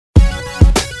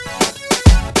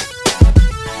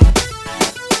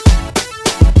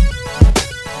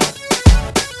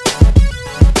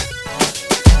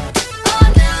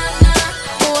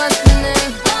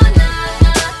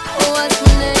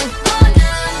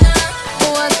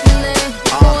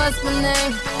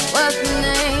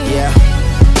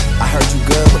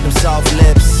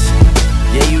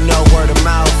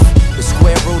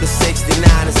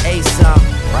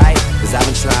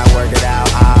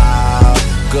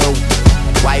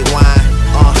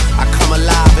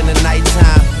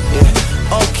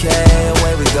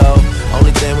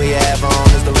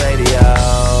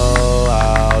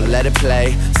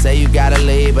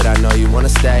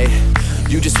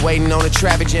waiting on the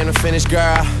traffic jam to finish,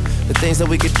 girl. The things that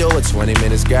we could do in 20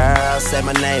 minutes, girl. Say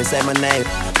my name,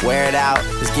 wear it out.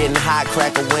 It's getting hot,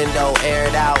 crack a window, air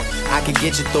it out. I could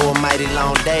get you through a mighty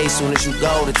long day. Soon as you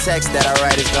go, the text that I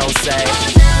write is gon' say,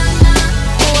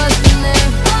 What's the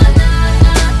name?